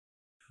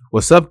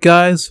What's up,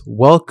 guys?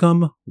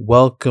 Welcome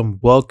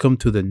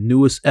to the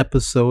newest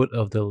episode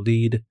of the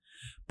Lead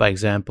by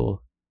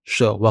Example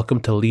show. Welcome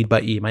to Lead by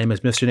E. My name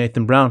is Mr.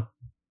 Nathan Brown.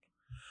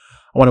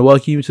 I want to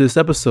welcome you to this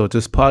episode, to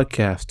this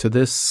podcast, to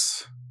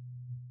this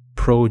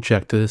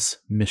project, to this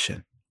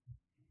mission.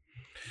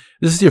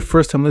 If this is your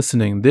first time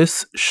listening,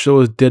 this show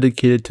is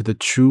dedicated to the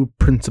true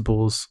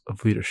principles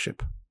of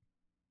leadership: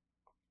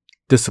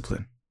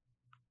 discipline,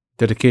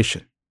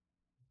 dedication,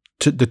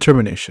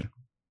 determination,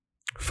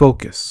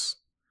 focus,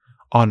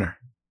 honor,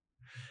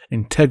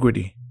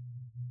 integrity,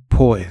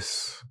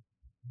 poise,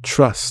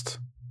 trust,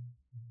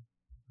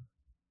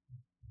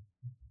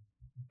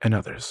 and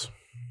others.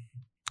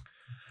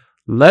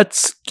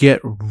 Let's get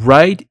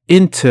right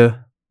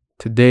into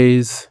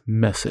today's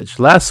message.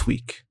 Last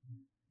week,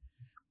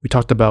 we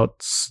talked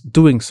about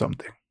doing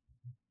something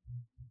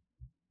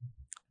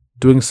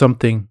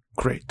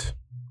great.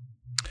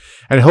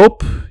 And I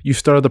hope you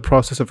started the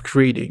process of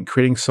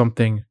creating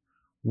something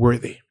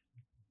worthy.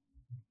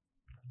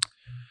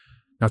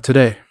 Now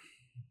today,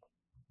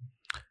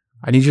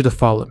 I need you to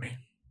follow me.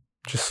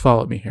 Just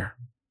follow me here.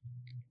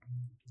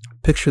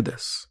 Picture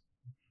this.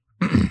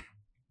 You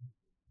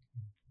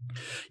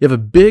have a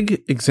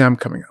big exam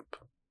coming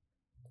up,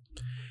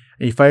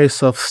 and you find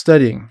yourself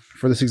studying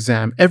for this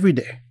exam every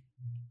day,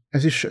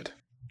 as you should.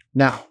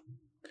 Now,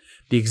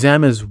 the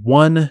exam is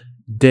 1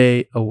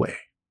 day away.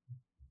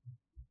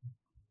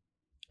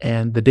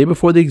 And the day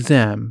before the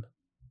exam,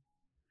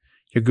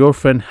 your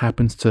girlfriend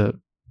happens to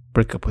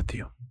break up with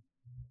you.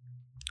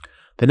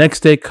 The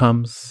next day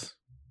comes,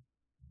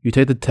 you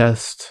take the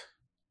test,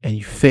 and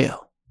you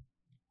fail.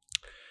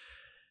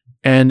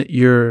 And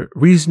your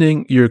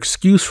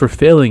excuse for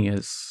failing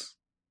is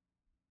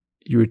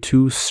you were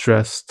too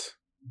stressed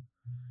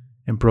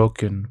and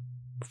broken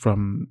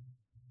from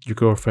your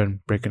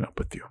girlfriend breaking up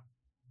with you.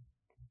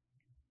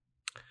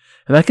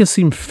 And that can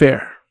seem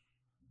fair,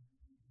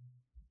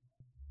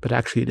 but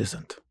actually it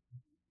isn't.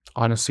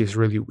 Honestly, it's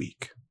really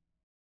weak.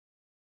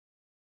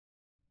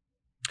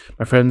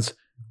 My friends,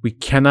 we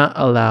cannot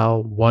allow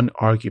one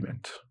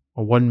argument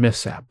or one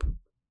mishap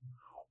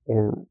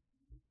or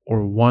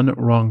one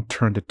wrong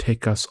turn to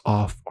take us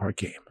off our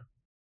game.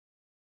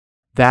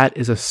 That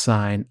is a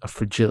sign of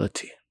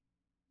fragility.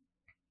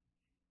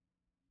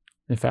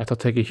 In fact, I'll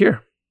take it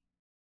here.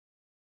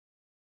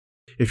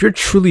 If you're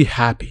truly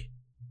happy,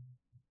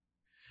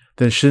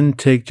 then it shouldn't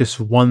take just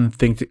one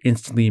thing to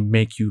instantly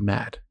make you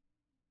mad.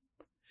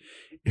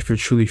 If you're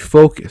truly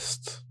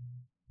focused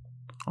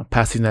on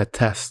passing that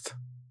test,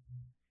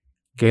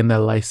 getting that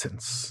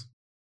license,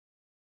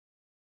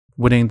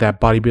 winning that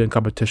bodybuilding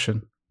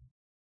competition,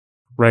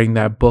 writing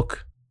that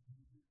book,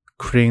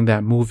 creating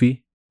that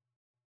movie,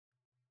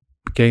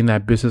 getting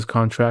that business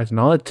contract, and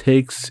all it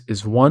takes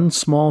is one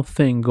small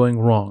thing going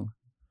wrong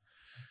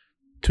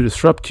to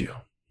disrupt you,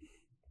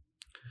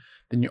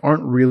 then you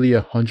aren't really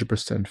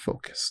 100%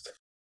 focused.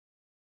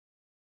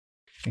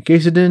 In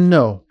case you didn't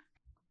know,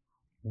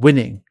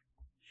 winning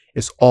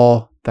is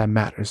all that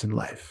matters in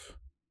life.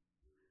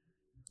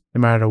 No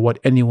matter what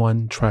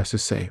anyone tries to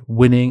say,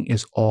 winning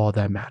is all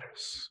that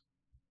matters.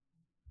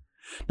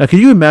 Now, can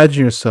you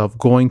imagine yourself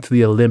going to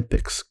the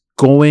Olympics,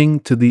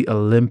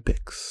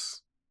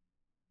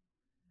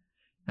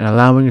 and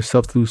allowing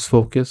yourself to lose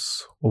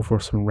focus over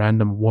some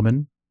random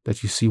woman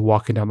that you see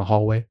walking down the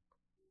hallway?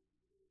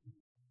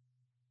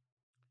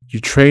 You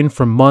train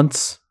for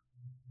months.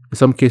 In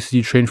some cases,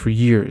 you train for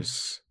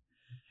years.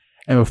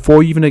 And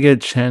before you even get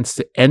a chance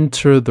to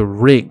enter the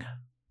ring,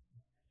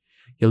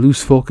 you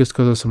lose focus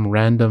because of some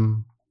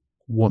random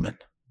woman.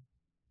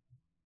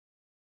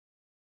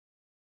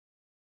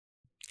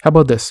 How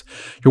about this?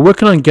 You're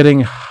working on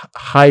getting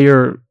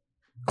higher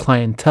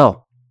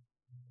clientele.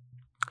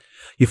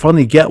 You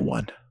finally get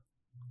one,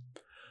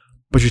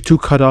 but you're too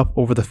caught up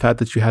over the fact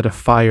that you had to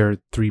fire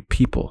 3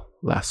 people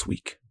last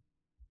week.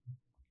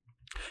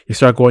 You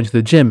start going to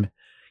the gym.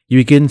 You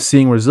begin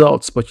seeing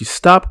results, but you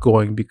stop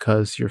going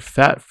because your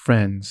fat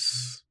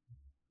friends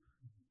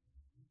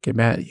get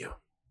mad at you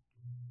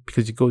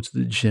because you go to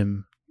the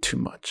gym too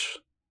much.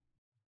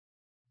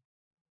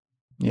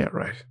 Yeah,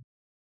 right.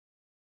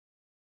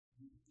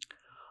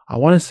 I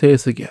want to say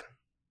this again.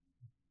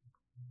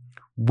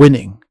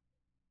 Winning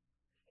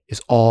is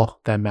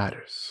all that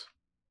matters.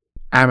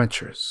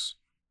 Amateurs,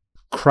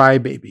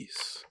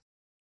 crybabies,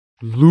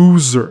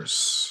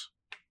 losers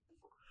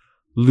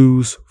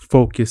lose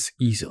focus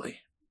easily.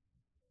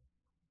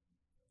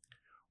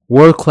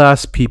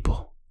 World-class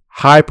people,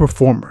 high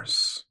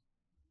performers,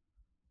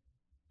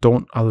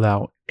 don't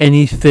allow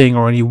anything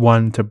or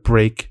anyone to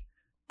break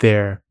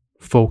their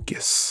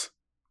focus.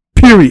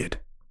 Period.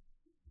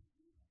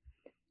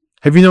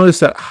 Have you noticed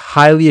that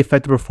highly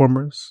effective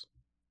performers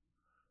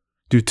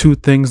do 2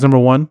 things? Number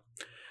 1,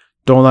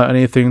 don't allow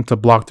anything to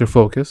block their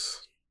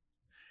focus.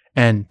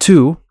 And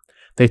 2,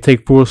 they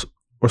take full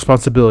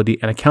responsibility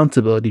and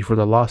accountability for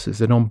their losses.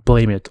 They don't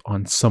blame it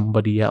on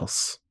somebody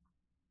else.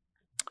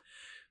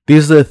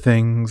 These are the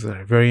things that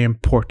are very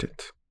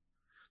important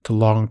to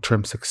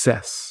long-term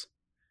success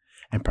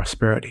and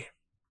prosperity.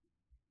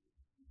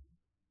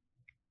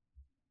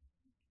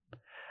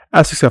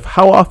 Ask yourself,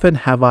 how often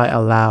have I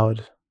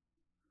allowed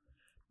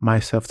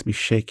myself to be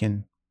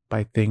shaken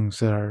by things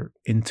that are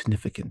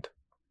insignificant?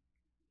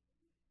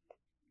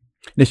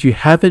 And if you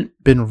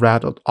haven't been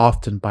rattled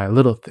often by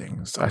little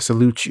things, I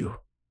salute you.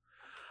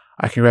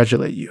 I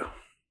congratulate you.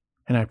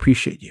 And I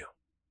appreciate you.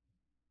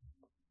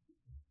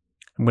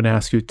 I'm going to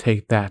ask you to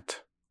take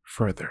that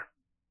further.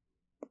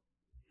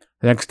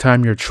 The next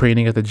time you're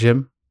training at the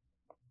gym,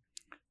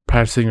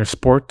 practicing your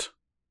sport,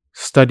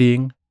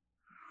 studying,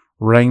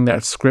 writing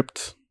that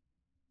script,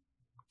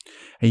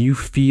 and you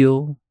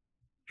feel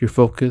your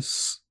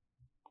focus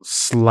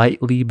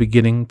slightly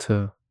beginning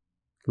to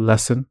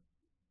lessen,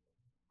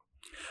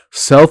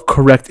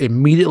 self-correct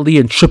immediately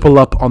and triple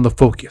up on the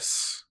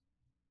focus.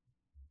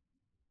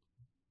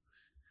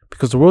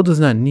 Because the world does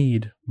not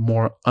need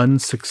more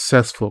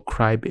unsuccessful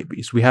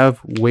crybabies. We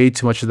have way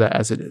too much of that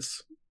as it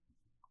is.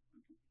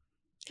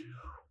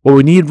 What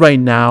we need right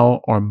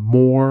now are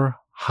more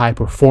high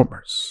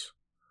performers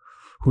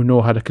who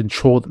know how to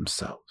control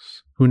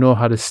themselves, who know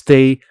how to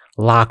stay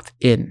locked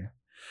in.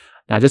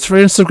 Not just for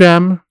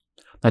Instagram,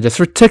 not just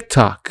for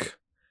TikTok,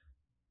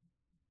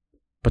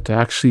 but to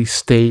actually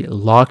stay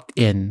locked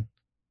in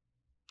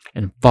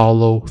and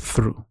follow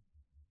through.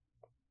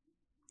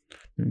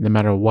 No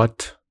matter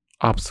what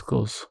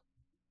obstacles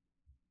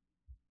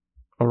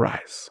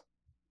arise.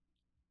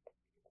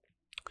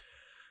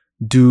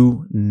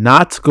 Do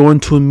not go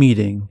into a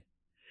meeting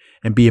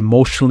and be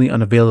emotionally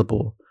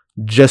unavailable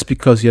just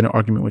because you had an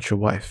argument with your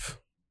wife.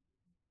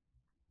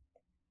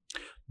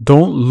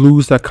 Don't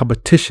lose that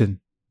competition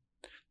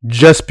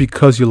just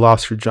because you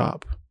lost your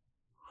job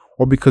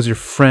or because your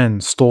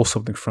friend stole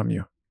something from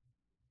you.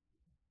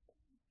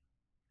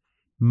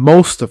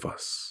 Most of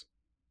us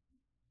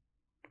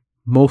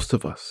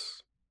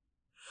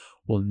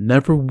will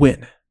never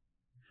win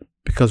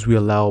because we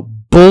allow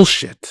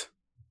bullshit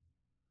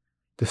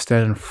to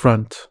stand in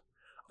front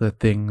of the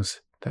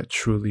things that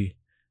truly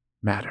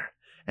matter.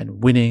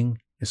 And winning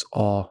is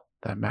all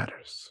that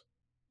matters.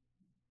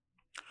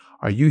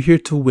 Are you here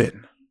to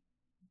win?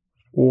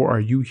 Or are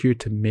you here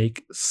to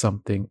make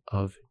something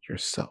of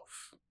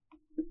yourself?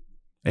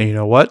 And you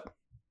know what?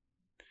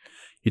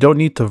 You don't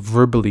need to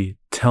verbally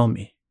tell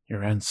me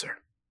your answer.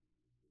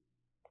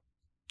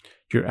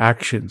 Your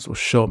actions will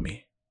show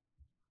me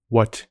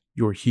what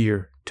you're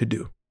here to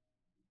do.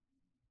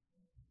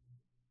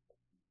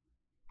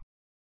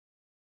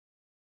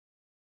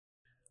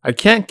 I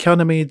can't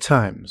count how many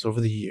times over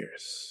the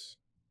years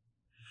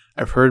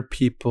I've heard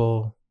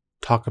people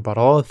talk about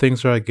all the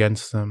things that are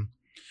against them.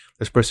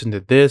 This person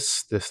did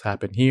this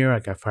happened here, I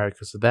got fired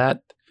because of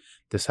that,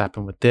 this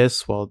happened with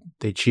this, well,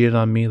 they cheated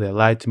on me, they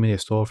lied to me, they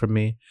stole from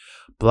me,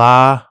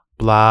 blah,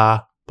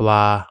 blah,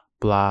 blah,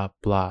 blah,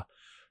 blah.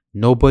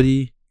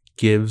 Nobody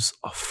gives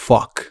a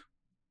fuck.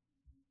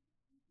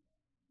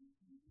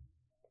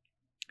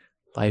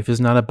 Life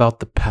is not about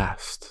the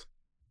past.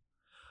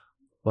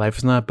 Life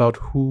is not about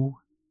who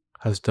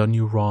has done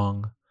you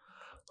wrong.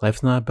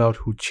 Life's not about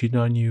who cheated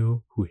on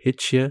you, who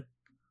hit you,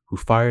 who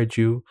fired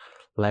you.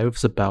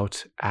 Life's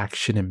about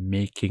action and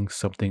making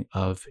something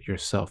of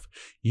yourself.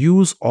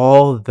 Use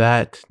all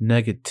that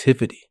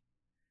negativity.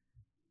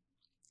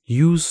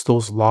 Use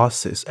those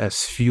losses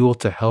as fuel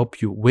to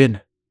help you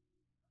win.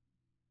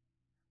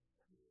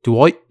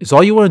 Is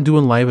all you want to do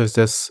in life is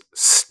just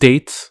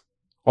state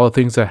all the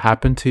things that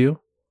happen to you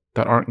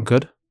that aren't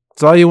good?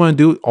 That's all you want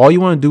to do. All you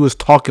want to do is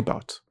talk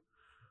about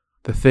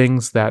the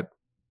things that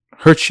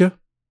hurt you.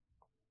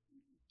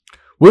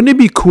 Wouldn't it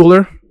be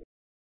cooler,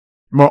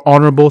 more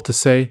honorable to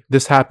say,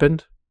 this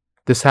happened,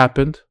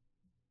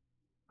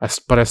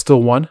 but I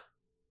still won?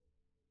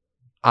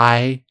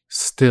 I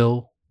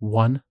still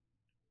won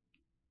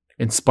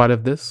in spite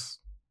of this?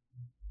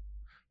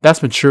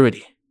 That's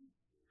maturity.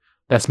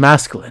 That's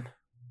masculine.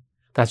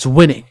 That's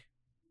winning.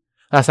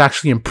 That's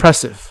actually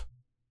impressive.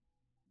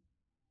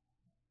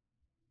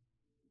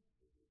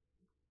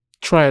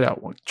 Try it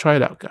out. Try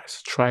it out,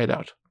 guys. Try it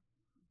out.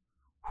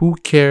 Who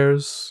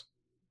cares?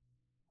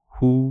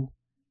 Who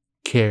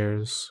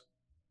cares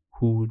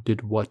who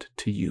did what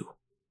to you?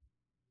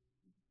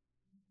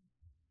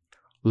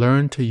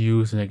 Learn to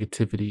use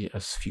negativity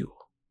as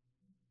fuel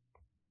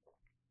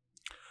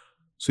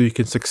so you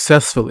can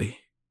successfully,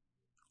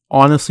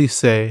 honestly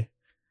say,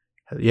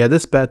 yeah,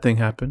 this bad thing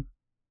happened.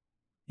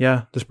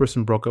 Yeah, this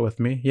person broke up with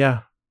me.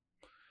 Yeah,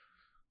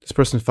 this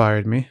person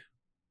fired me.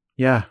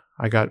 Yeah,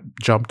 I got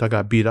jumped, I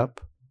got beat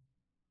up.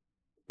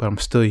 But I'm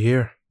still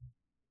here.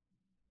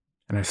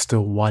 And I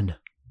still won.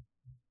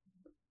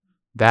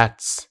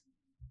 That's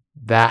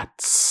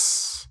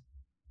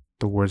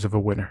the words of a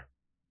winner.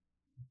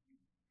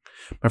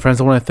 My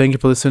friends, I want to thank you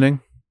for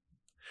listening.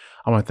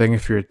 I want to thank you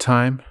for your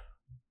time.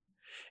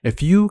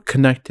 If you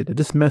connected, if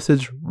this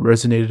message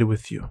resonated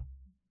with you,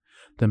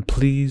 then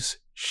please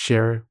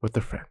share it with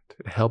a friend.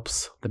 It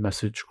helps the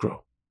message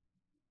grow.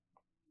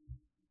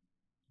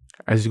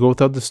 As you go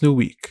throughout this new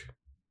week,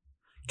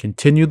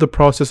 continue the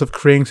process of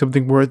creating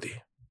something worthy.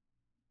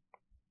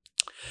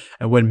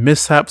 And when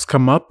mishaps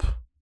come up,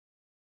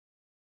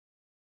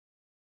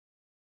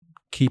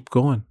 keep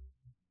going.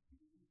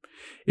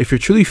 If you're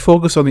truly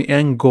focused on the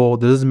end goal,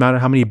 it doesn't matter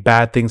how many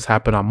bad things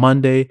happen on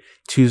Monday,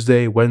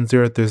 Tuesday, Wednesday,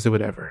 or Thursday,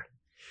 whatever.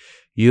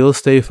 You'll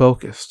stay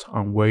focused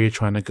on where you're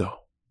trying to go.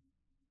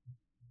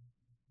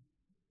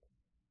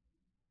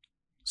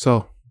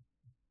 So,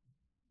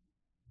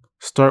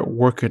 start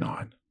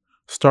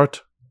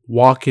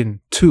walking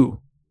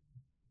to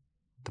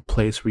the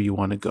place where you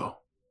want to go.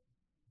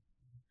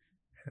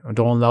 And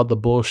don't allow the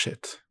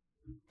bullshit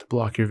to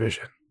block your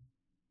vision.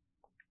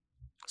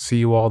 See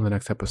you all in the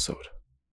next episode.